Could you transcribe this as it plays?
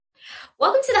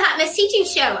Hotmess Teaching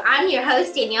Show. I'm your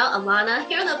host, Danielle Alana.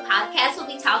 Here on the podcast, we'll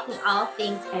be talking all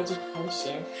things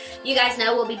education. You guys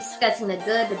know we'll be discussing the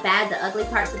good, the bad, the ugly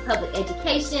parts of public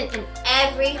education and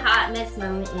every hot mess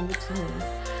moment in between.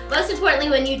 Most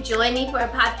importantly, when you join me for a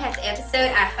podcast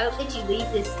episode, I hope that you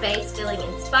leave this space feeling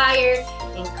inspired,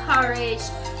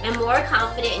 encouraged, and more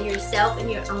confident in yourself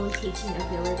and your own teaching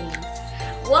abilities.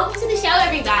 Welcome to the show,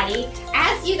 everybody.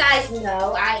 As you guys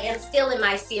know, I am still in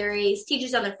my series,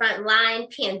 Teachers on the Front Line,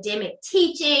 Pandemic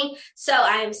Teaching. So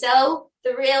I am so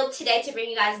thrilled today to bring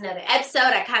you guys another episode.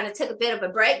 I kind of took a bit of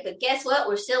a break, but guess what?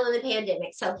 We're still in the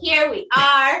pandemic. So here we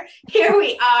are.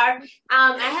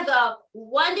 I have a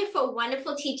wonderful,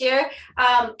 wonderful teacher,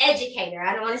 educator.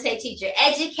 I don't want to say teacher,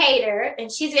 educator,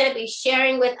 and she's going to be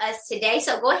sharing with us today.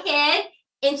 So go ahead,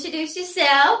 introduce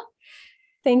yourself.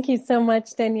 Thank you so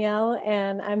much, Danielle,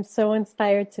 and I'm so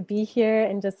inspired to be here,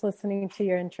 and just listening to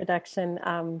your introduction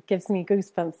gives me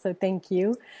goosebumps, so thank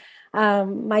you.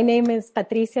 My name is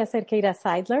Patricia Cerqueira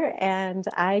Seidler, and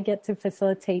I get to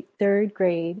facilitate third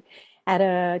grade at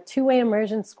a two-way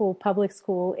immersion school, public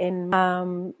school in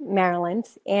Maryland,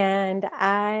 and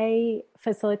I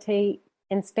facilitate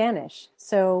in Spanish.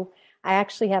 So I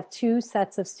actually have two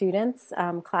sets of students,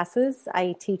 classes.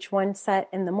 I teach one set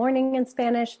in the morning in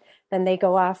Spanish, then they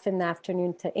go off in the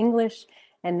afternoon to English,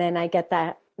 and then I get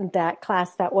that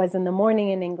class that was in the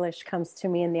morning in English comes to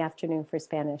me in the afternoon for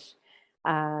Spanish.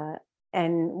 And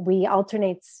we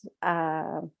alternate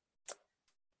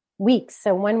weeks.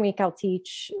 So one week I'll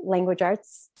teach language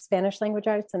arts, Spanish language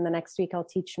arts, and the next week I'll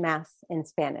teach math in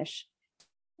Spanish.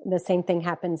 The same thing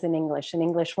happens in English. In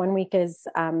English, one week is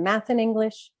math and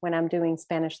English when I'm doing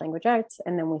Spanish language arts,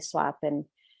 and then we swap, and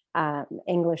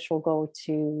English will go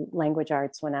to language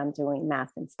arts when I'm doing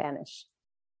math and Spanish.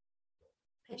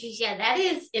 Patricia, that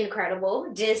is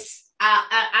incredible.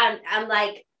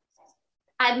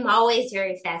 I'm always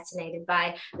very fascinated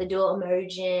by the dual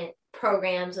emergent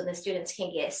programs when the students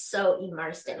can get so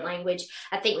immersed in language.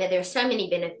 I think that there's so many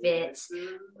benefits.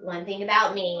 One thing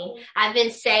about me, I've been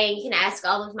saying, you can ask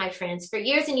all of my friends for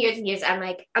years and years and years, I'm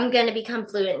like, I'm going to become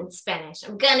fluent in Spanish. I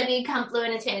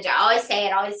always say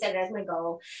it, always set it as my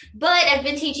goal. But I've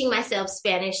been teaching myself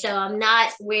Spanish, so I'm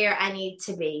not where I need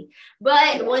to be.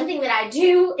 But one thing that I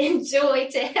do enjoy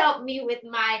to help me with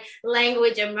my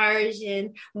language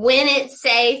immersion, when it's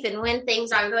safe and when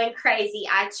things are going crazy,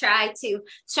 I try to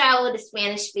travel to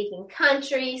Spanish-speaking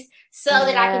countries so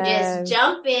that I can just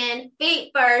jump in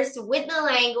feet first with the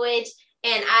language,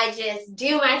 and I just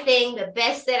do my thing the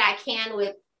best that I can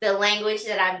with the language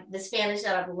the Spanish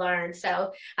that I've learned.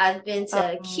 So I've been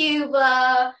to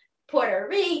Cuba, Puerto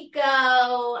Rico,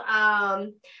 a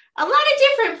lot of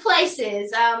different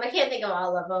places. I can't think of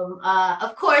all of them.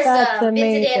 Of course,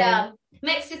 visited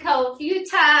Mexico a few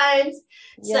times.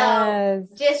 So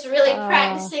just really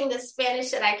practicing the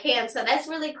Spanish that I can. So that's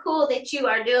really cool that you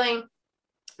are doing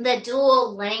the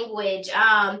dual language.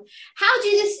 How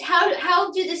do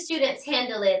the students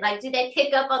handle it? Like, do they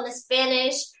pick up on the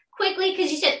Spanish quickly?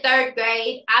 Because you said third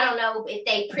grade. I don't know if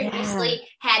they previously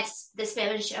had the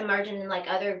Spanish immersion in like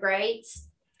other grades.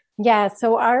 Yeah,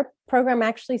 so our program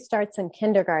actually starts in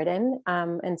kindergarten,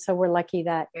 and so we're lucky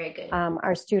that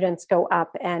our students go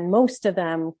up, and most of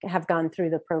them have gone through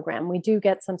the program. We do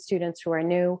get some students who are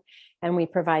new, and we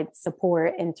provide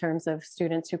support in terms of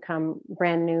students who come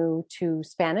brand new to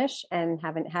Spanish and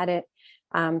haven't had it,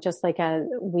 just like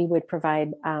we would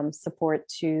provide support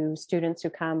to students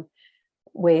who come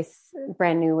with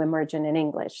brand new immersion in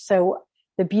English. So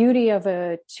the beauty of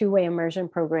a two-way immersion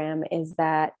program is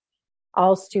that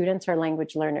all students are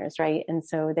language learners, right? And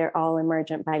so they're all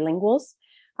emergent bilinguals.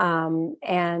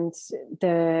 And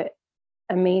the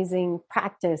amazing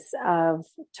practice of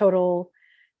total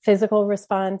physical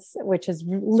response, which is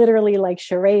literally like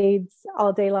charades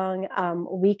all day long.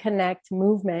 We connect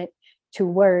movement to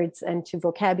words and to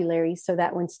vocabulary so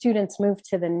that when students move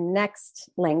to the next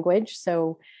language,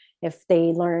 so if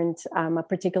they learned a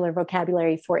particular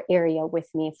vocabulary for area with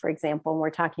me, for example, we're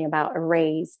talking about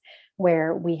arrays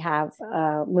where we have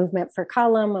movement for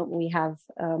column, we have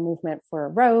movement for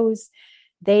rows.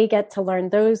 They get to learn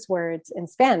those words in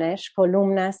Spanish,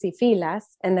 columnas y filas.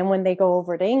 And then when they go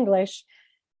over to English,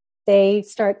 they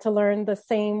start to learn the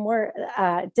same word,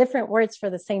 different words for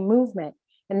the same movement.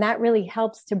 And that really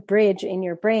helps to bridge in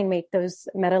your brain, make those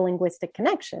metalinguistic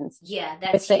connections. Yeah,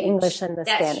 that's with huge. The English and the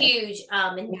Spanish. That's huge.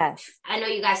 And yes. I know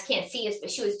you guys can't see us,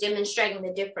 but she was demonstrating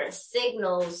the different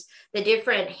signals, the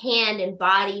different hand and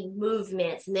body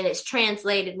movements. And then it's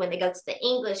translated when they go to the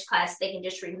English class, they can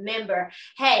just remember,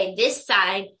 hey, this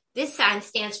side this sign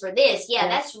stands for this. Yeah,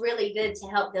 that's really good to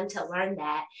help them to learn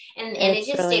that. And it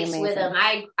just really sticks with them.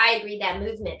 I agree that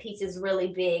movement piece is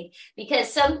really big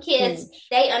because some kids,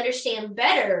 they understand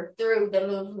better through the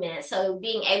movement. So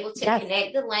being able to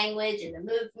connect the language and the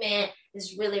movement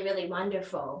is really, really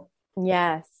wonderful.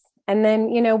 Yes. And then,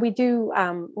 we do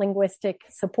linguistic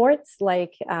supports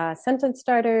like sentence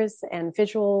starters and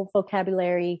visual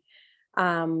vocabulary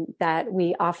that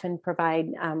we often provide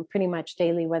pretty much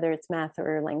daily, whether it's math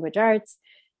or language arts.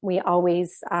 We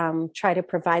always try to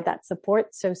provide that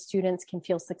support so students can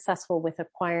feel successful with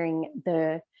acquiring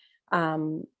the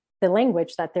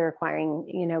language that they're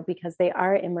acquiring, because they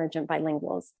are emergent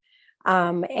bilinguals.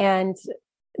 And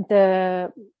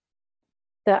the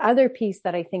other piece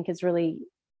that I think is really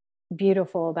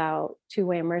beautiful about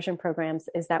two-way immersion programs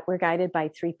is that we're guided by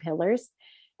 3 pillars.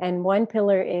 And one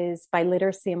pillar is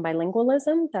biliteracy and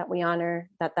bilingualism, that we honor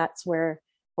that's where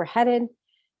we're headed,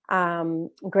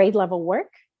 grade level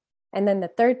work. And then the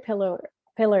third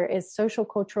pillar is social,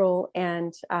 cultural,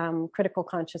 and critical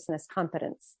consciousness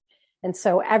competence. And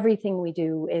so everything we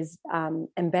do is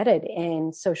embedded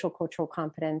in social, cultural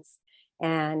competence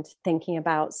and thinking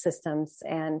about systems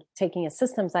and taking a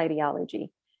systems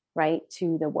ideology, right,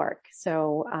 to the work.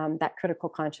 So that critical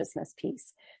consciousness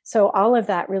piece. So all of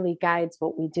that really guides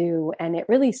what we do. And it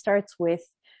really starts with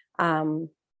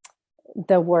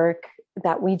the work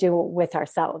that we do with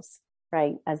ourselves,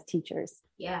 right, as teachers.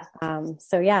 Yeah.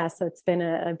 So it's been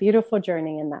a beautiful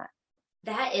journey in that.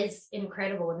 That is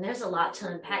incredible. And there's a lot to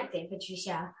unpack there,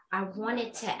 Patricia. I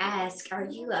wanted to ask, are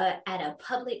you at a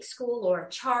public school or a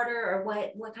charter, or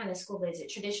what kind of school is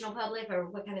it? Traditional public, or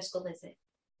what kind of school is it?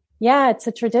 Yeah, it's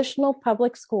a traditional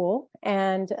public school,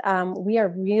 and we are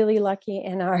really lucky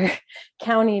in our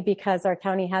county because our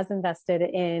county has invested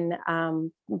in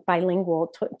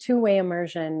bilingual two-way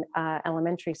immersion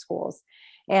elementary schools.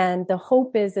 And the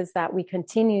hope is that we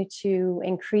continue to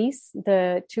increase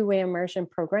the two-way immersion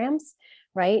programs,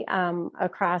 right,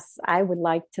 across, I would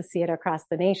like to see it across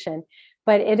the nation.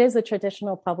 But it is a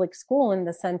traditional public school in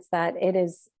the sense that it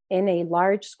is in a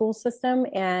large school system,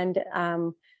 and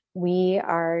we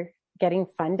are getting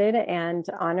funded and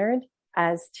honored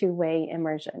as two-way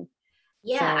immersion.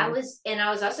 Yeah, so. I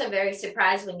was also very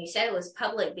surprised when you said it was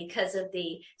public because of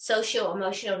the social,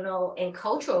 emotional, and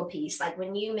cultural piece. Like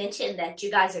when you mentioned that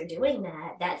you guys are doing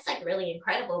that, that's like really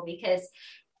incredible because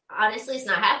honestly, it's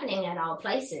not happening at all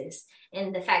places.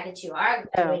 And the fact that you are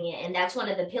doing it, and that's one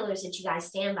of the pillars that you guys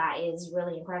stand by, is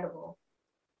really incredible.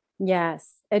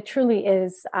 Yes, it truly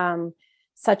is.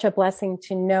 Such a blessing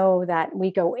to know that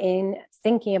we go in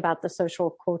thinking about the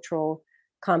social cultural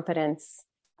competence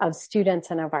of students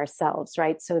and of ourselves,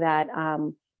 right? So that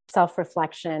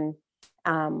self-reflection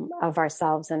of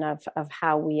ourselves and of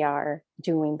how we are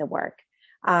doing the work.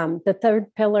 The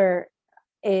third pillar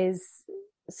is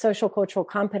social cultural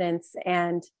competence,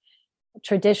 and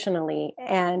traditionally,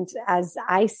 and as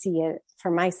I see it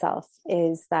for myself,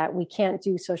 is that we can't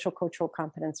do social cultural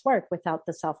competence work without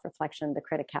the self-reflection, the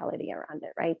criticality around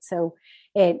it, right? So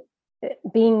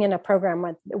being in a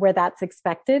program where that's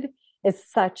expected is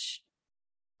such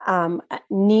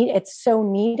it's so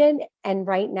needed. And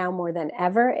right now more than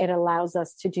ever, it allows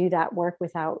us to do that work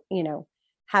without,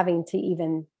 having to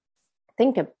even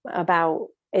think about,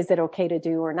 is it okay to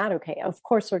do or not okay? Of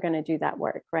course, we're going to do that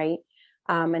work, right?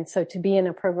 And so to be in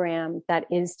a program that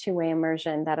is two-way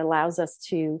immersion, that allows us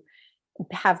to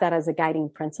have that as a guiding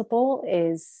principle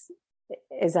is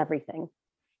everything.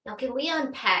 Now, can we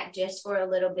unpack just for a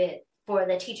little bit for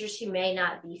the teachers who may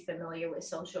not be familiar with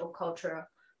social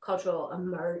cultural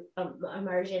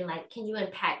immersion? Like, can you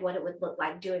unpack what it would look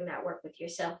like doing that work with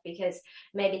yourself? Because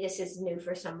maybe this is new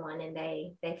for someone and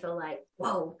they feel like,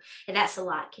 whoa, and that's a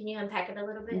lot. Can you unpack it a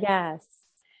little bit? Yes.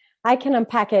 I can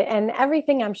unpack it, and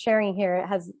everything I'm sharing here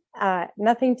has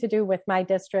nothing to do with my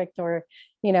district, or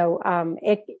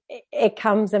it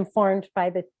comes informed by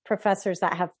the professors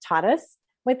that have taught us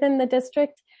within the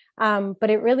district, but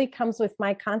it really comes with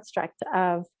my construct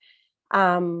of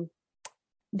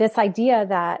this idea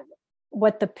that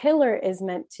what the pillar is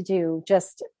meant to do.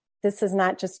 This is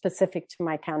not just specific to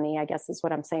my county, I guess is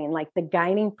what I'm saying. Like the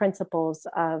guiding principles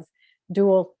of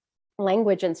dual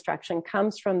language instruction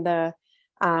comes from the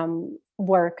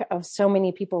work of so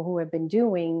many people who have been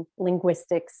doing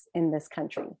linguistics in this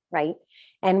country, right?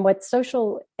 And what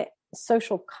social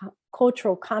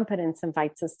cultural competence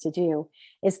invites us to do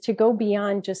is to go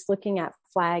beyond just looking at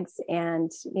flags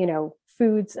and,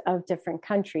 foods of different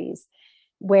countries,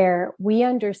 where we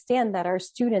understand that our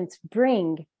students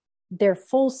bring their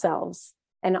full selves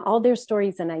and all their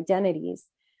stories and identities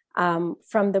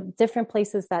from the different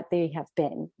places that they have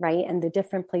been, right? And the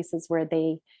different places where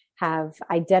they have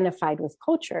identified with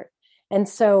culture. And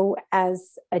so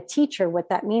as a teacher, what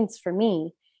that means for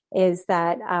me is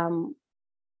that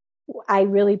I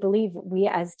really believe we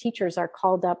as teachers are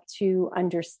called up to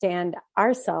understand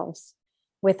ourselves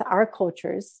with our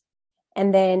cultures.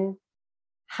 And then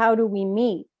how do we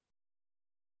meet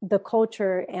the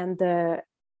culture and the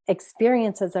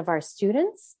experiences of our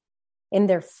students in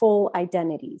their full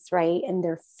identities, right? And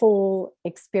their full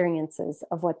experiences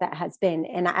of what that has been.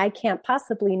 And I can't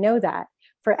possibly know that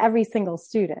for every single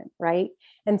student, right?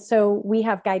 And so we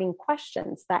have guiding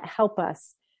questions that help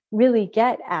us really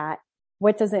get at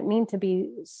what does it mean to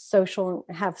be social,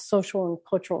 have social and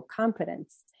cultural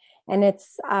competence. And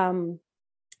it's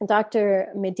Dr.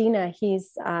 Medina,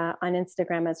 he's on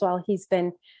Instagram as well. He's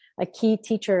been a key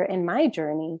teacher in my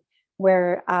journey,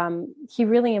 where he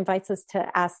really invites us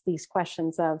to ask these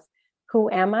questions of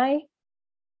who am I?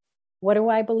 What do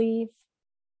I believe?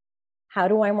 How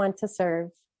do I want to serve?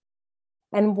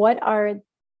 And what are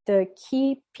the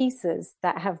key pieces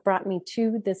that have brought me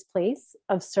to this place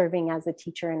of serving as a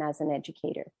teacher and as an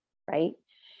educator, right?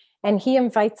 And he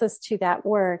invites us to that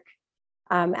work,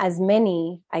 as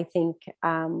many, I think,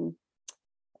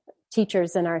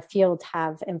 teachers in our field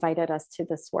have invited us to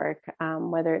this work,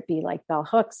 whether it be like Bell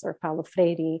Hooks or Paulo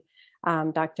Freire,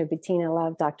 Dr. Bettina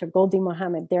Love, Dr. Goldie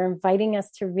Mohammed. They're inviting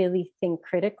us to really think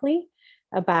critically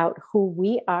about who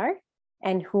we are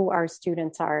and who our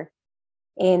students are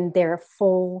in their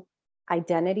full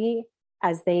identity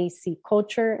as they see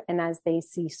culture and as they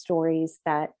see stories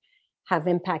that have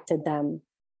impacted them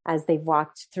as they've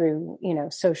walked through,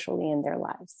 socially in their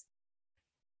lives.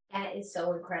 That is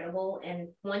so incredible. And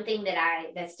one thing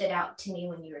that stood out to me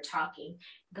when you were talking,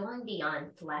 going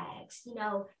beyond flags,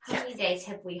 how many days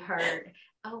have we heard,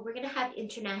 oh, we're going to have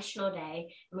International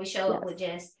Day, and we show up with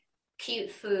just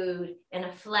cute food and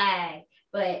a flag,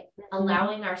 but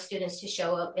allowing our students to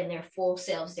show up in their full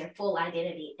selves, their full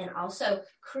identity, and also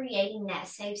creating that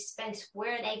safe space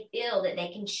where they feel that they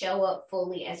can show up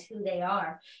fully as who they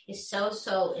are is so,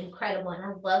 so incredible. And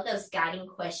I love those guiding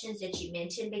questions that you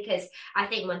mentioned, because I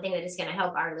think one thing that is going to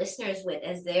help our listeners with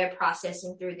as they're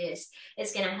processing through this,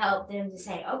 is going to help them to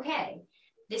say, okay,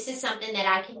 this is something that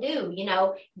I can do,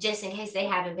 just in case they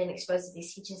haven't been exposed to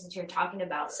these teachings that you're talking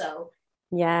about. So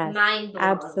yes, mind blown.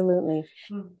 Absolutely.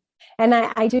 And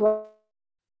I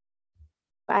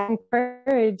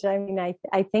encourage,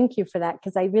 I thank you for that,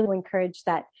 because I really encourage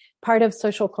that part of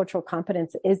social cultural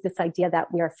competence is this idea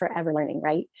that we are forever learning,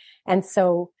 right? And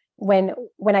so when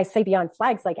I say beyond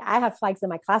flags, like I have flags in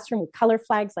my classroom with color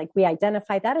flags, like we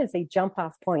identify that as a jump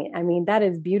off point. That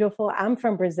is beautiful. I'm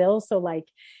from Brazil, so like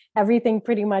everything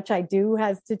pretty much I do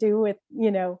has to do with,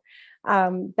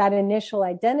 that initial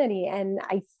identity. And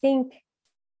I think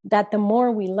that the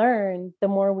more we learn, the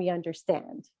more we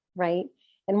understand, right?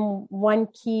 And one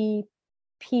key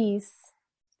piece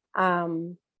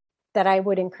that I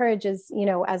would encourage is,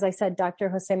 as I said, Dr.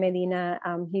 Jose Medina,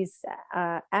 he's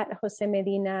at Jose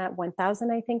Medina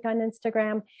 1000, I think, on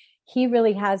Instagram. He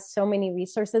really has so many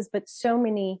resources, but so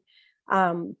many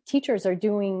teachers are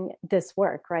doing this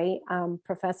work, right?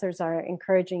 Professors are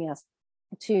encouraging us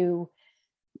to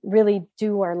really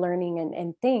do our learning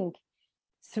and think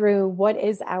through what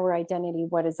is our identity,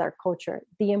 what is our culture.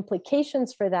 The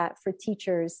implications for that for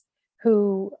teachers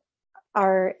who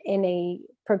are in a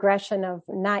progression of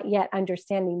not yet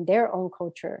understanding their own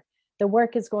culture, the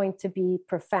work is going to be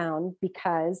profound,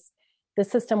 because the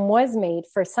system was made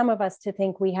for some of us to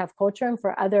think we have culture and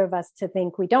for other of us to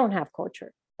think we don't have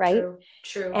culture, right?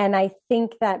 True. And I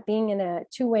think that being in a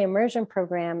two-way immersion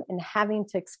program and having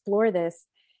to explore this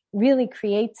really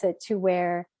creates it to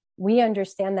where we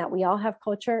understand that we all have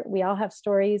culture, we all have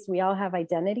stories, we all have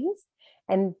identities.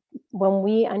 And when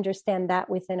we understand that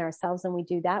within ourselves and we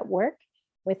do that work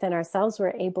within ourselves,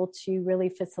 we're able to really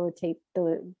facilitate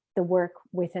the work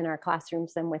within our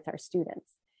classrooms and with our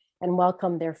students and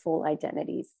welcome their full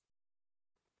identities.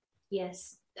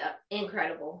 Yes,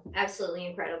 incredible. Absolutely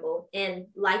incredible. And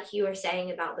like you were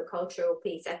saying about the cultural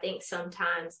piece, I think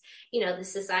sometimes, the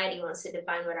society wants to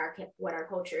define what our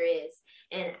culture is,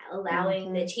 and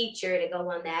allowing the teacher to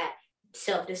go on that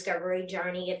self-discovery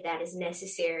journey, if that is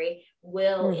necessary,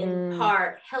 will in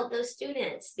part help those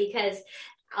students, because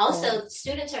also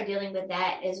students are dealing with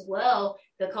that as well.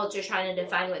 The culture trying to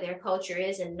define what their culture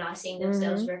is and not seeing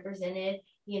themselves represented,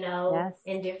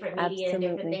 in different media and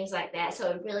different things like that.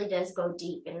 So it really does go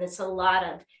deep, and it's a lot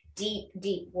of deep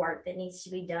work that needs to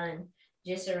be done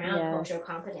just around cultural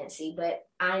competency. But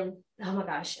oh my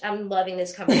gosh, I'm loving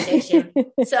this conversation.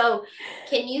 So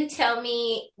can you tell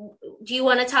me, do you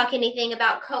want to talk anything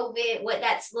about COVID, what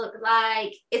that's looked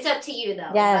like? It's up to you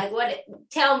though. Yes. Like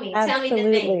tell me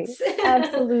the things.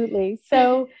 Absolutely.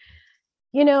 So,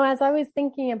 as I was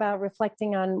thinking about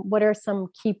reflecting on what are some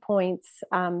key points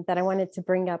that I wanted to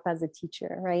bring up as a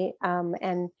teacher, right?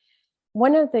 And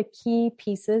one of the key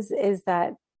pieces is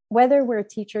that whether we're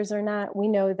teachers or not, we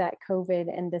know that COVID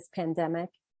and this pandemic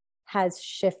has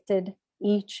shifted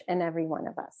each and every one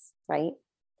of us, right?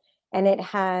 And it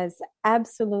has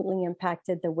absolutely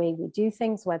impacted the way we do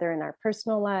things, whether in our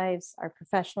personal lives, our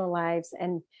professional lives,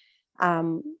 and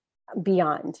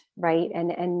beyond, right?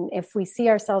 And if we see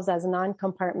ourselves as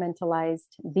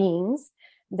non-compartmentalized beings,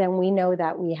 then we know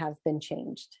that we have been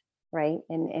changed, right?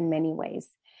 In many ways.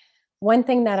 One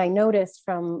thing that I noticed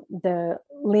from the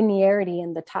linearity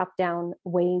and the top-down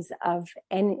ways of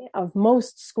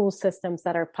most school systems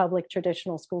that are public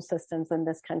traditional school systems in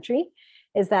this country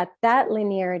is that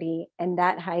linearity and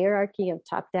that hierarchy of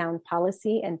top-down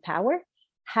policy and power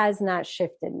has not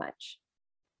shifted much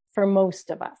for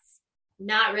most of us.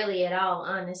 Not really at all,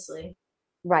 honestly.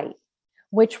 Right.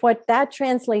 What that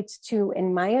translates to,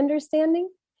 in my understanding,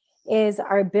 is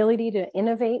our ability to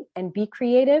innovate and be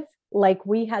creative, like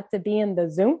we had to be in the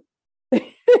Zoom,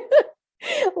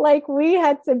 like we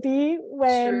had to be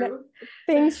when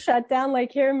things shut down.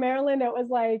 Like here in Maryland, it was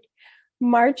like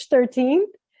March 13th.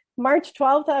 March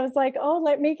 12th, I was like, oh,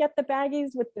 let me get the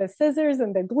baggies with the scissors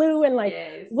and the glue. And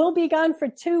we'll be gone for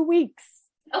 2 weeks.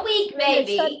 A week,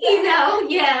 maybe,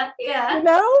 yeah.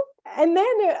 And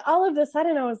then all of a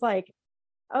sudden I was like,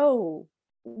 oh,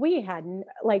 we had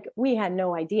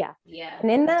no idea. Yeah. And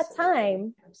in that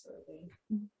time,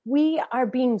 we are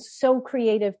being so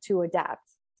creative to adapt.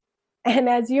 And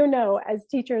as you know, as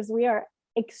teachers, we are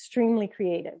extremely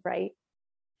creative, right?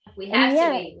 We have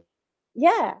to be.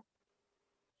 Yeah.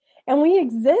 And we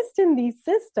exist in these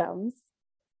systems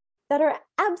that are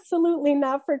absolutely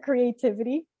not for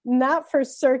creativity, not for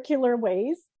circular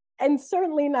ways, and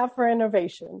certainly not for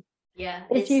innovation. Yeah.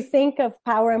 If you think of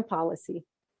power and policy.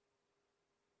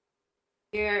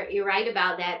 You're right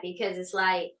about that, because it's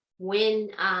like when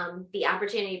the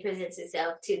opportunity presents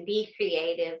itself to be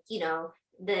creative,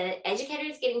 the educator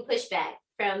is getting pushback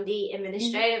from the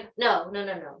administrative. No,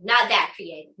 not that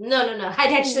creative. No.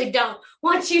 I actually don't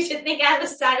want you to think out of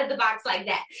the side of the box like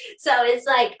that. So it's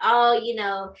like,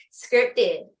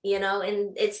 scripted,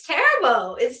 and it's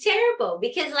terrible. It's terrible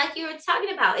because, like you were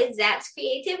talking about, it zaps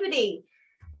creativity.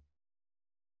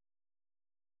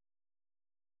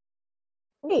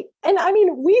 Right. And I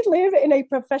mean, we live in a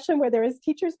profession where there is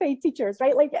teachers pay teachers,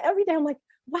 right? Like every day I'm like,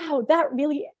 wow, that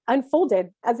really unfolded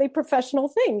as a professional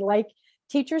thing. Like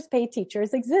teachers pay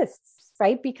teachers exists,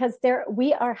 right? Because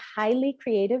we are highly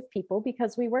creative people,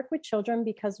 because we work with children,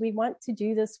 because we want to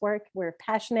do this work. We're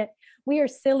passionate. We are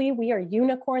silly. We are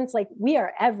unicorns. Like we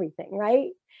are everything, right?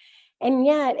 And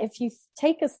yet, if you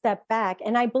take a step back,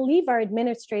 and I believe our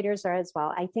administrators are as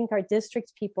well, I think our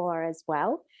district people are as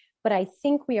well, but I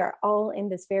think we are all in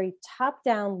this very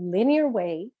top-down linear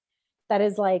way that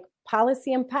is like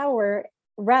policy and power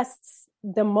rests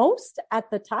the most at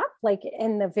the top, like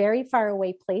in the very far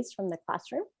away place from the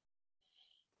classroom.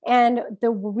 And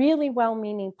the really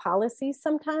well-meaning policies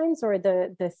sometimes, or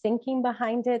the thinking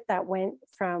behind it that went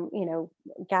from,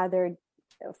 gathered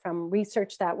from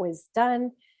research that was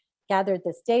done, gathered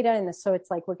this data. And so it's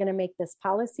like, we're going to make this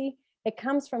policy. It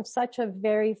comes from such a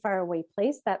very far away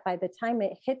place that by the time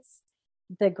it hits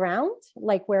the ground,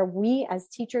 like where we as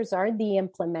teachers are the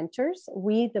implementers,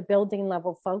 we, the building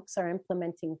level folks, are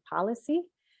implementing policy,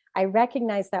 I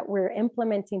recognize that we're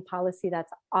implementing policy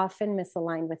that's often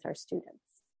misaligned with our students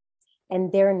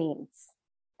and their needs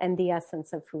and the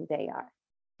essence of who they are.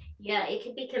 Yeah, it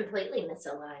could be completely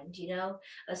misaligned,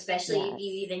 especially if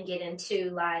you even get into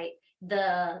like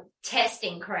the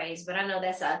testing craze. But I know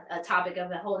that's a topic of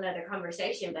a whole nother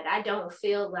conversation, but I don't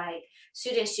feel like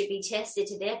students should be tested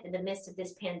to death in the midst of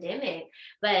this pandemic.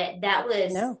 But that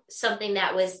was something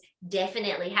that was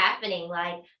definitely happening.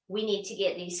 Like, we need to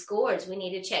get these scores. We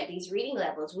need to check these reading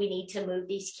levels. We need to move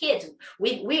these kids.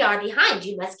 We are behind.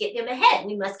 You must get them ahead.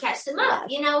 We must catch them up,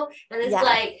 and it's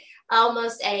like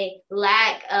almost a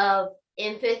lack of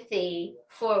empathy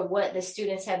for what the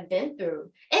students have been through.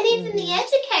 And even the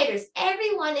educators,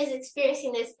 everyone is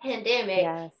experiencing this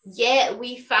pandemic, yet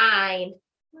we find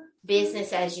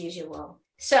business as usual.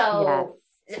 So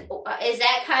is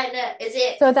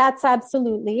it? So that's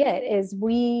absolutely it, is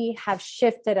we have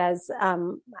shifted as,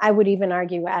 I would even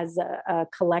argue as a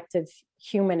collective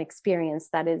human experience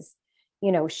that is,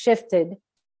 shifted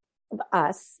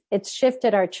us. It's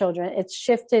shifted our children. It's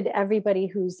shifted everybody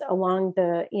who's along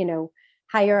the,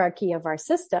 hierarchy of our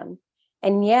system.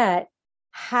 And yet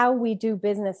how we do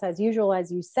business as usual, as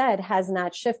you said, has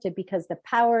not shifted, because the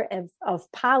power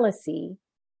of policy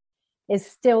is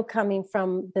still coming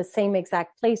from the same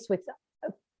exact place, with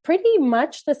pretty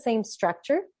much the same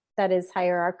structure that is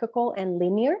hierarchical and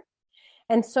linear.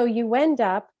 And so you end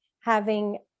up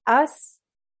having us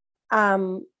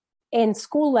in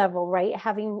school level, right?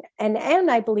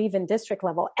 And I believe in district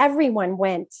level, everyone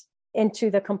went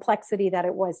into the complexity that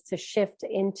it was to shift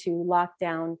into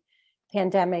lockdown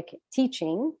pandemic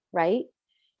teaching, right?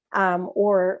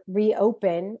 Or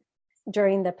reopen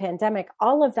during the pandemic.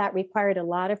 All of that required a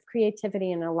lot of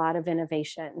creativity and a lot of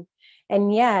innovation.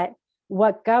 And yet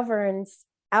what governs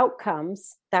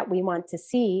outcomes that we want to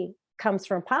see comes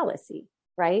from policy,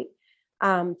 right?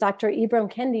 Dr.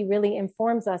 Ibram Kendi really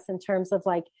informs us in terms of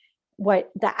like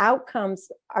what the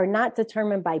outcomes are not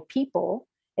determined by people,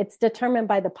 it's determined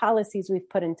by the policies we've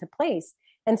put into place.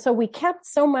 And so we kept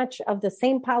so much of the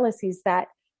same policies that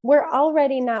were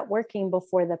already not working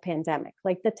before the pandemic,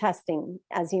 like the testing,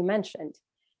 as you mentioned,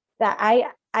 that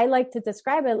I like to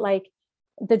describe it like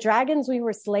the dragons we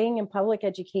were slaying in public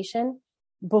education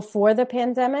before the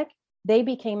pandemic, they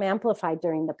became amplified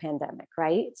during the pandemic,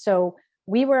 right? So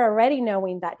we were already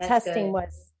knowing that That's testing good.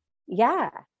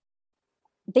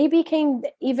 They became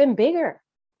even bigger.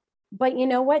 But you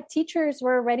know what? Teachers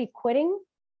were already quitting,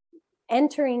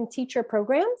 entering teacher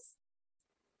programs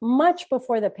much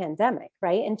before the pandemic,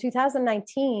 right? In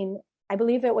 2019, I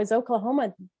believe it was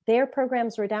Oklahoma, their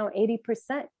programs were down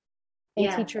 80%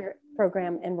 in teacher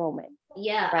program enrollment.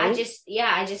 Yeah, right?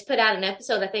 I just put out an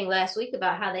episode, I think last week,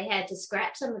 about how they had to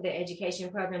scrap some of their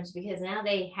education programs because now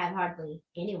they have hardly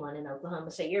anyone in Oklahoma.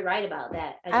 So you're right about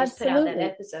that. I just Absolutely. Put out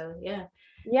that episode. Yeah.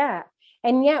 Yeah.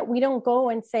 And yet we don't go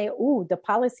and say, ooh, the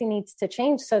policy needs to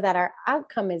change so that our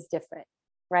outcome is different,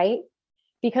 right?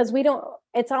 Because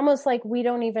it's almost like we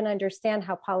don't even understand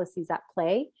how policy's at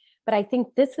play. But I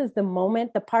think this is the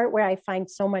moment, the part where I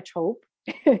find so much hope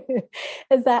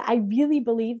is that I really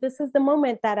believe this is the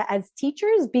moment that as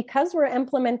teachers, because we're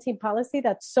implementing policy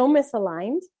that's so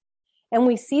misaligned and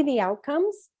we see the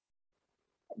outcomes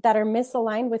that are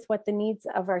misaligned with what the needs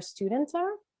of our students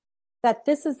are, that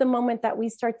this is the moment that we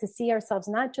start to see ourselves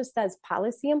not just as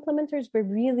policy implementers, but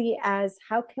really as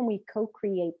how can we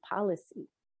co-create policy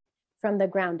from the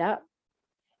ground up,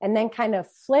 and then kind of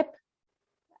flip,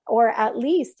 or at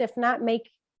least, if not make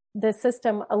the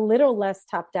system a little less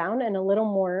top down and a little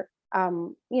more,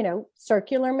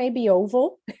 circular, maybe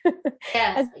oval.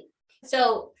 Yeah.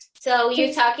 So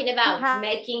you're talking about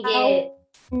making it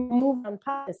move on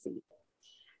policy.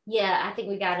 Yeah, I think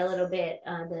we got a little bit,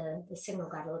 the signal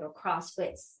got a little cross,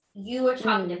 but you were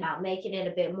talking about making it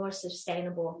a bit more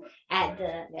sustainable at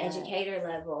the educator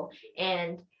level,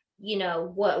 and,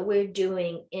 what we're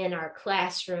doing in our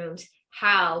classrooms,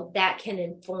 how that can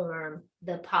inform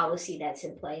the policy that's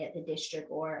in play at the district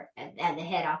or at the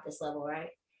head office level,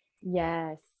 right?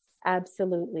 Yes,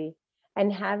 absolutely.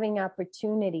 And having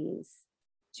opportunities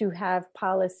to have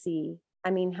policy. I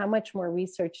mean, how much more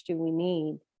research do we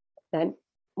need than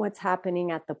what's happening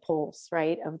at the pulse,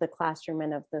 right, of the classroom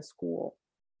and of the school?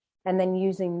 And then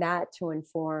using that to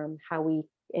inform how we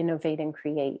innovate and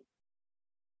create.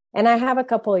 And I have a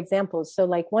couple examples. So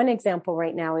like one example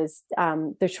right now is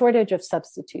the shortage of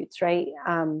substitutes, right?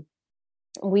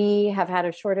 We have had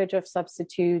a shortage of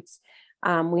substitutes.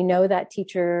 We know that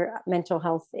teacher mental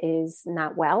health is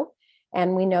not well.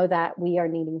 And we know that we are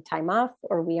needing time off,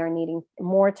 or we are needing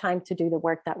more time to do the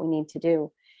work that we need to do.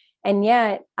 And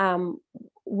yet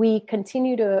we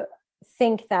continue to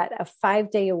think that a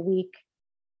 5-day-a-week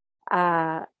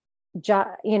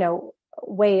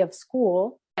way of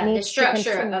school, the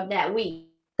structure of that week.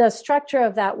 The structure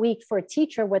of that week for a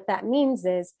teacher, what that means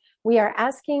is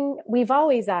we've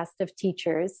always asked of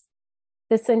teachers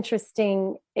this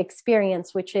interesting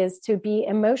experience, which is to be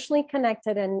emotionally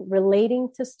connected and relating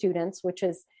to students, which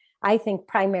is, I think,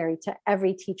 primary to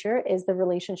every teacher, is the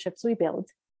relationships we build.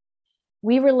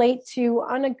 We relate to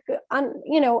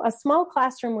a small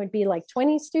classroom would be like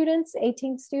 20 students,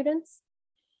 18 students.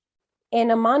 In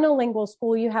a monolingual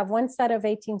school, you have one set of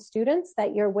 18 students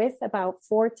that you're with about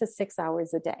 4 to 6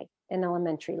 hours a day in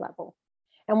elementary level.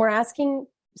 And we're asking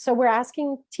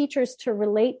teachers to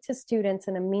relate to students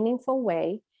in a meaningful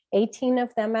way, 18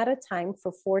 of them at a time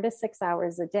for 4 to 6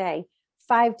 hours a day,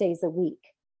 5 days a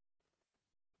week.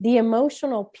 The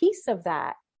emotional piece of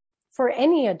that for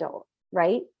any adult,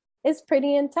 right, is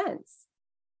pretty intense.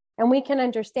 And we can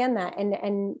understand that.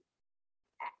 And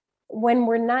when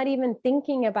we're not even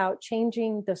thinking about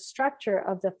changing the structure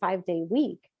of the 5-day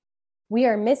week, we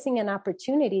are missing an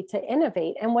opportunity to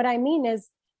innovate. And what I mean is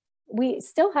we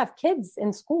still have kids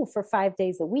in school for 5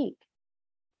 days a week,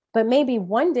 but maybe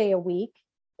 1 day a week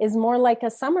is more like a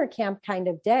summer camp kind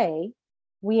of day.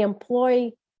 We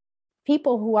employ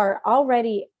people who are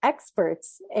already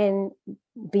experts in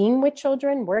being with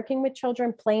children, working with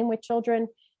children, playing with children,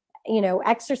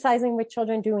 exercising with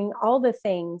children, doing all the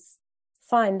things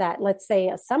fun that, let's say,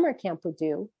 a summer camp would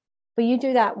do. But you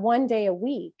do that 1 day a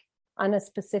week on a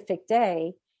specific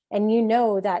day, and you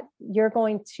know that you're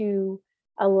going to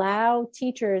allow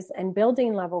teachers and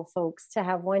building level folks to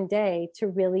have 1 day to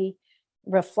really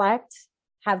reflect,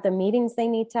 have the meetings they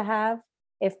need to have.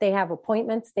 If they have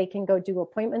appointments, they can go do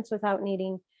appointments without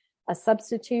needing a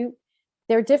substitute.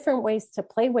 There are different ways to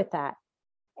play with that.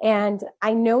 And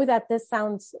I know that this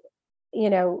sounds,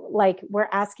 like we're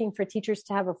asking for teachers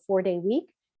to have a 4-day week,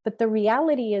 but the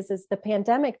reality is the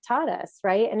pandemic taught us,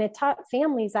 right? And it taught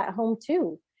families at home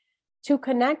too, to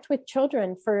connect with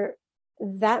children for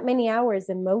that many hours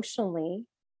emotionally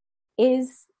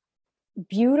is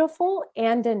beautiful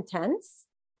and intense.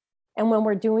 And when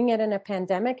we're doing it in a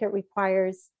pandemic, it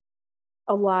requires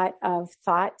a lot of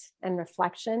thought and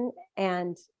reflection.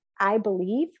 And I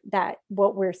believe that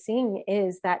what we're seeing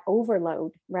is that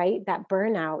overload, right? That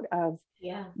burnout of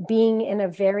being in a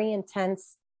very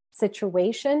intense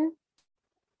situation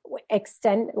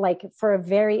for a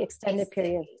very extended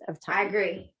period of time.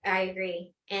 I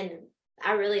agree. And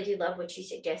I really do love what you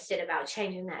suggested about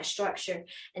changing that structure.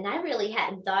 And I really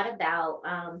hadn't thought about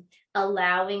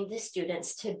allowing the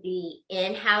students to be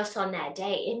in-house on that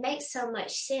day. It makes so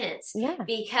much sense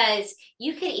because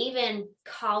you could even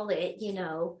call it,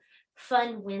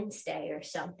 Fun Wednesday or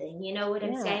something. You know what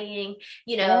I'm saying?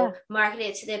 Market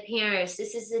it to the parents.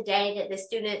 This is the day that the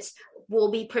students will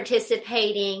be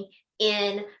participating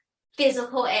in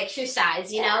physical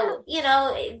exercise,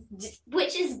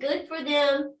 which is good for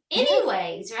them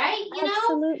anyways, right?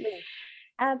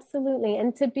 Absolutely.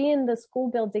 And to be in the school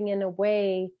building in a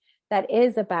way that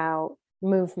is about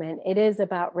movement, it is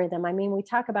about rhythm. I mean, we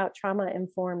talk about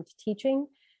trauma-informed teaching.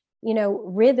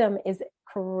 Rhythm is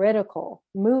critical.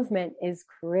 Movement is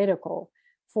critical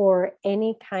for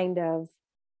any kind of,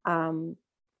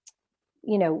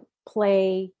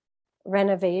 play,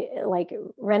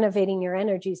 renovating your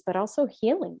energies, but also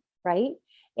healing, right?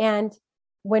 And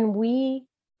when we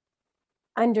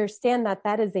understand that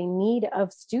that is a need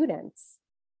of students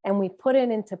and we put it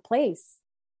into place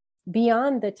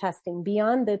beyond the testing,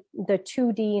 beyond the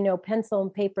 2D, pencil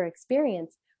and paper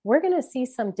experience, we're going to see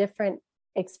some different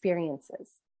experiences.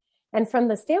 And from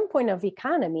the standpoint of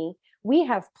economy, we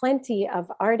have plenty of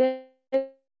artists,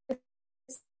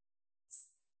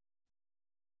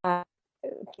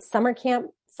 summer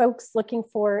camp folks looking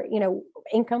for,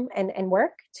 income and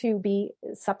work to be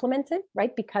supplemented,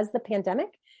 right? Because the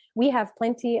pandemic, we have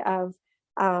plenty of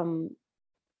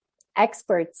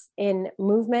experts in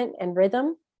movement and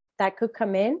rhythm that could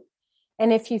come in.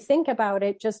 And if you think about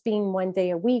it, just being 1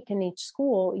 day a week in each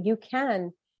school, you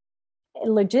can,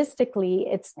 logistically,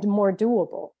 it's more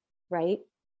doable, right?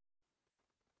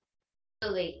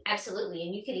 Absolutely.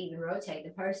 And you could even rotate the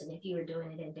person if you were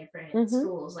doing it in different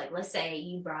schools. Like, let's say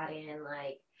you brought in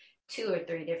 2 or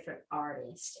 3 different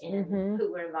artists and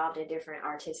who were involved in different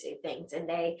artistic things, and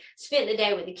they spent the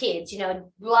day with the kids,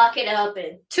 block it up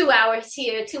in 2 hours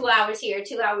here, 2 hours here,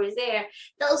 2 hours there.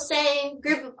 Those same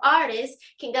group of artists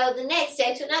can go the next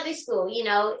day to another school,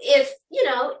 if,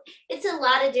 it's a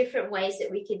lot of different ways that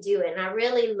we could do it. And I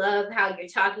really love how you're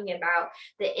talking about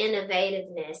the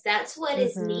innovativeness. That's what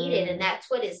is needed, and that's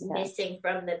what is missing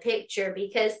from the picture,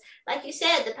 because like you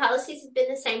said, the policies have been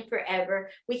the same forever.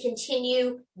 We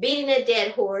continue beating a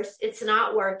dead horse. It's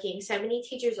not working. So many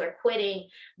teachers are quitting,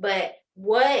 but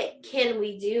what can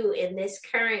we do in this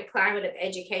current climate of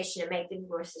education to make them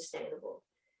more sustainable?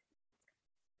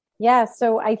 Yeah,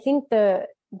 so I think the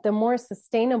more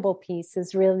sustainable piece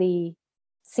is really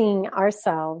seeing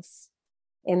ourselves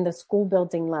in the school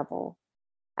building level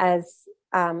as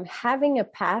having a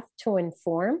path to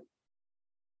inform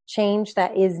change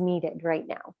that is needed right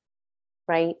now,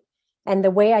 right? And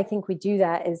the way I think we do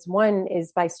that is, one,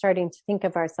 is by starting to think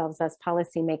of ourselves as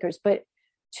policymakers, but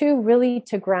 2, really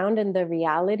to ground in the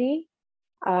reality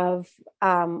of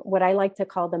what I like to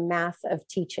call the math of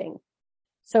teaching.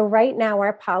 So right now,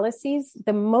 our policies,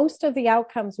 the most of the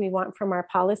outcomes we want from our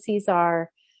policies are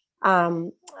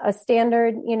a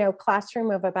standard, classroom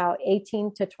of about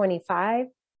 18 to 25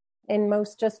 in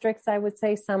most districts. I would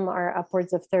say some are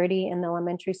upwards of 30 in the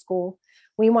elementary school.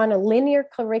 We want a linear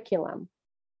curriculum.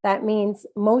 That means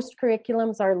most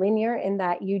curriculums are linear in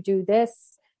that you do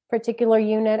this particular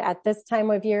unit at this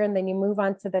time of year, and then you move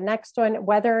on to the next one.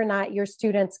 Whether or not your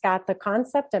students got the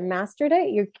concept and mastered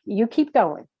it, you keep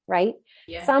going, right?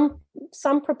 Yeah.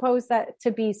 Some propose that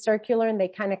to be circular and they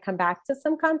kind of come back to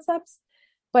some concepts,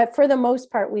 but for the most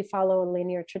part, we follow a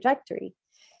linear trajectory.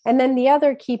 And then the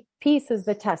other key piece is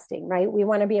the testing, right? We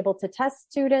want to be able to test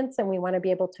students, and we want to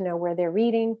be able to know where they're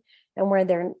reading and where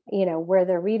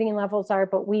their reading levels are.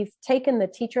 But we've taken the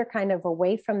teacher kind of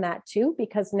away from that too,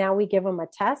 because now we give them a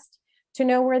test to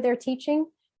know where they're teaching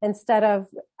instead of,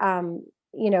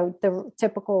 the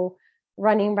typical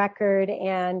running record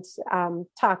and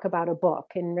talk about a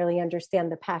book and really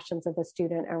understand the passions of a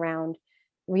student around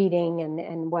reading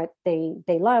and what they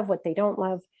love, what they don't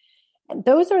love. And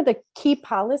those are the key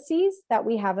policies that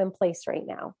we have in place right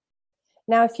now.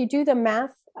 Now, if you do the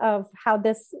math of how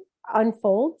this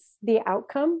unfolds, the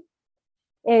outcome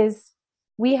is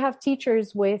we have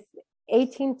teachers with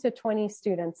 18 to 20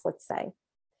 students, let's say.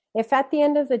 If at the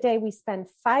end of the day, we spend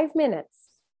 5 minutes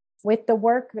with the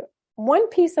work, one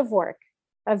piece of work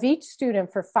of each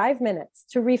student for 5 minutes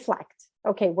to reflect,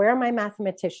 okay, where are my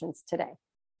mathematicians today?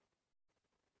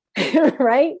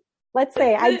 Right? Let's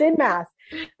say I did math.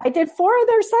 I did 4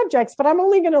 other subjects, but I'm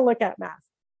only going to look at math.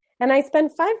 And I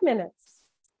spend 5 minutes.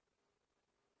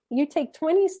 You take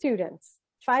 20 students,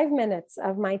 5 minutes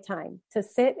of my time to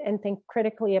sit and think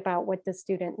critically about what the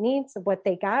student needs, what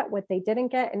they got, what they didn't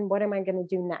get, and what am I going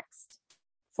to do next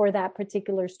for that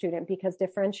particular student? Because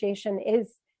differentiation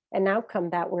is an outcome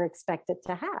that we're expected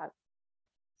to have,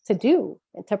 to do,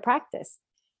 and to practice.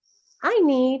 I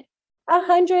need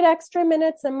 100 extra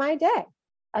minutes in my day,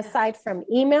 aside from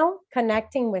email,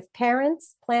 connecting with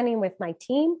parents, planning with my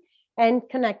team, and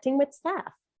connecting with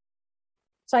staff.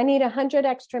 So I need 100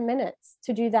 extra minutes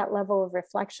to do that level of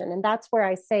reflection. And that's where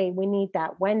I say we need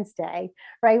that Wednesday,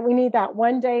 right? We need that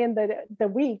one day in the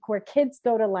week where kids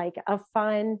go to like a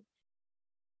fun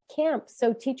camp.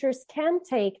 So teachers can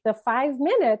take the 5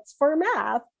 minutes for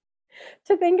math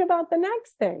to think about the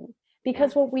next thing.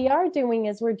 Because what we are doing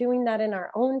is we're doing that in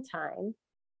our own time.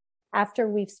 After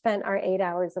we've spent our 8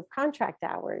 hours of contract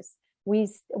hours, we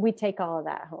take all of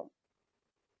that home.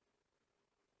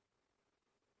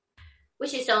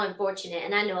 Which is so unfortunate.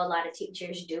 And I know a lot of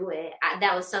teachers do it.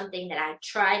 That was something that I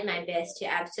tried my best to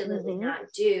absolutely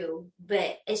not do,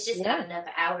 but it's just not enough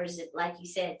hours, like you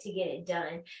said, to get it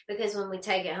done. Because when we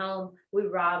take it home, we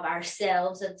rob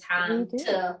ourselves of time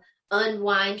to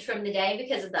unwind from the day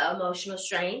because of the emotional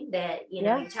strain that, you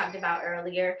talked about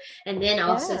earlier. And then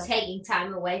also taking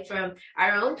time away from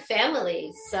our own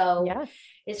families. So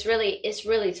it's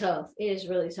really tough. It is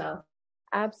really tough.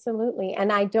 Absolutely. And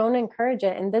I don't encourage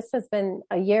it. And this has been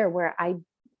a year where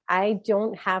I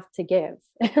don't have to give,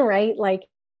 right? Like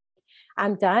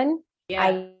I'm done.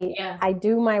 I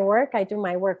do my work. I do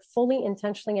my work fully,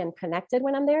 intentionally, and connected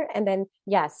when I'm there. And then,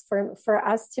 yes, for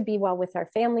us to be well with our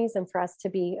families and for us to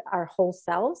be our whole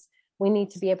selves, we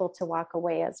need to be able to walk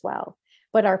away as well.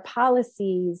 But our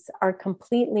policies are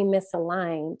completely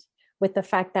misaligned with the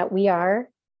fact that we are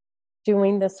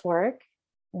doing this work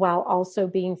while also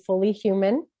being fully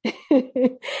human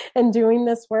and doing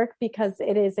this work because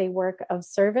it is a work of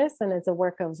service and it's a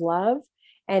work of love.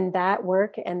 And that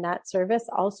work and that service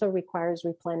also requires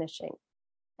replenishing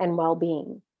and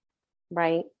well-being,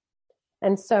 right?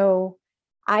 And so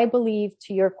I believe,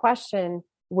 to your question,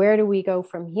 where do we go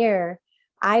from here?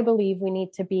 I believe we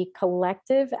need to be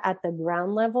collective at the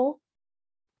ground level,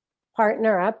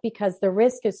 partner up, because the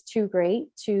risk is too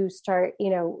great to start,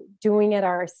 doing it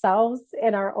ourselves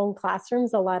in our own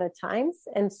classrooms a lot of times.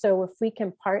 And so if we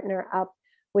can partner up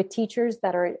with teachers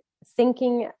that are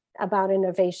thinking about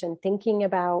innovation, thinking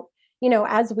about,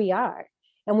 as we are,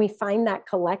 and we find that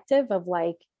collective of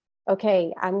like,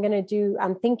 okay, I'm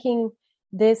thinking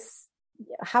this,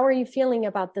 how are you feeling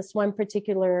about this one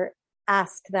particular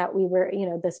ask that we were,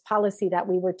 this policy that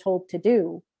we were told to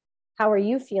do? How are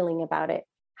you feeling about it?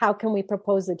 How can we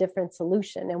propose a different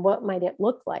solution and what might it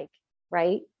look like,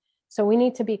 right? So we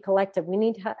need to be collective. We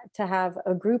need to have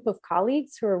a group of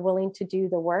colleagues who are willing to do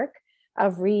the work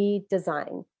of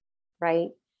redesign, right?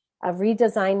 Of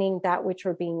redesigning that which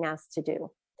we're being asked to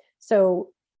do. So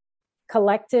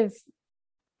collective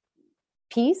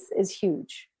piece is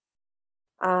huge.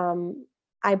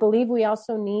 I believe we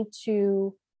also need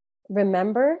to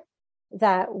remember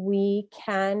that we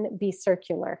can be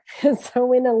circular.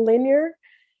 So in a linear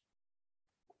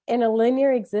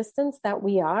existence that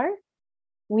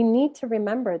we need to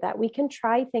remember that we can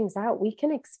try things out. We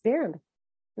can experiment.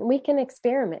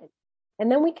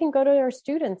 And then we can go to our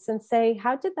students and say,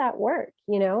 how did that work?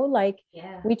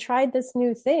 We tried this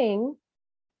new thing.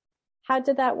 How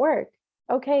did that work?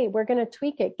 okay, we're going to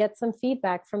tweak it, get some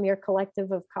feedback from your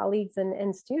collective of colleagues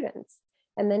and students,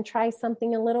 and then try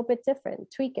something a little bit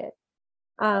different, tweak it.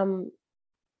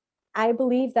 I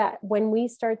believe that when we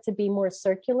start to be more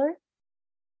circular,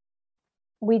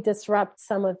 we disrupt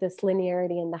some of this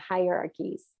linearity and the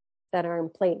hierarchies that are in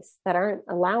place that aren't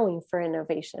allowing for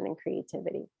innovation and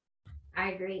creativity.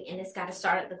 I agree. And it's got to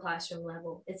start at the classroom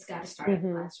level. It's got to start at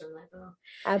the classroom level.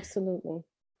 Absolutely.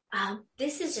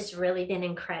 This has just really been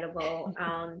incredible.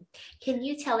 Can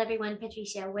you tell everyone,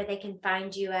 Patricia, where they can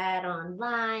find you at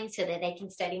online so that they can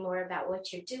study more about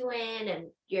what you're doing and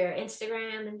your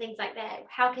Instagram and things like that?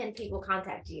 How can people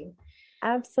contact you?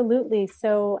 Absolutely.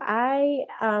 So I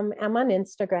am on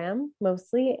Instagram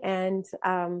mostly, and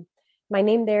my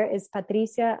name there is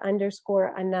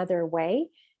Patricia_another way.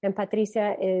 And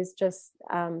Patricia is just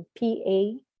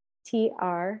PATRICIA.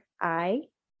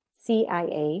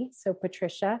 So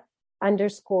Patricia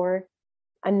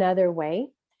 _another way.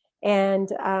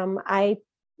 And I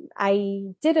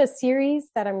did a series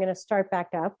that I'm going to start back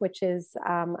up, which is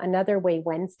Another Way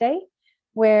Wednesday,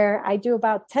 where I do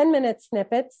about 10-minute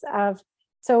snippets of,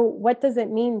 so what does it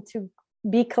mean to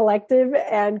be collective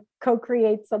and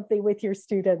co-create something with your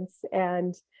students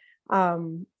and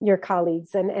your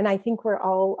colleagues. And I think we're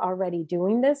all already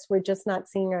doing this. We're just not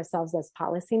seeing ourselves as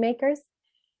policymakers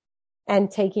and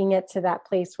taking it to that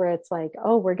place where it's like,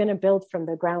 oh, we're going to build from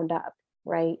the ground up,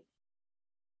 right?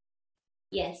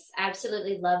 Yes,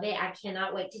 absolutely love it. I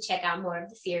cannot wait to check out more of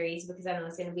the series because I know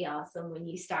it's going to be awesome when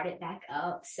you start it back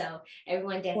up. So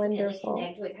everyone definitely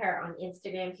connect with her on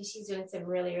Instagram because she's doing some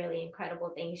really, really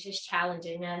incredible things, just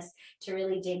challenging us to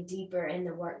really dig deeper in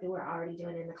the work that we're already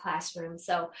doing in the classroom.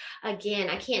 So again,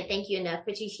 I can't thank you enough,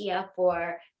 Patricia,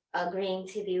 for agreeing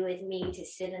to be with me, to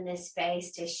sit in this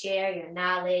space, to share your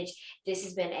knowledge. This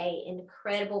has been an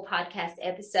incredible podcast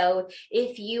episode.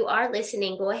 If you are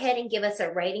listening, go ahead and give us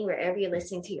a rating wherever you're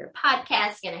listening to your podcast.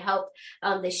 It's going to help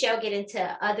the show get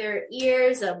into other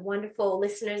ears of wonderful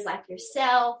listeners like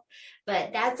yourself.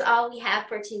 But that's all we have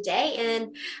for today.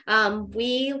 And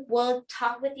we will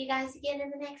talk with you guys again in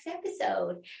the next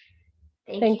episode.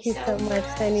 Thank you so much,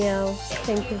 Danielle.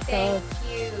 Thank you for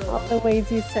all the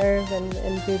ways you serve and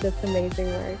do this amazing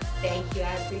work. Thank you.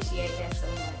 I appreciate that so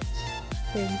much.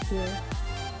 Thank you.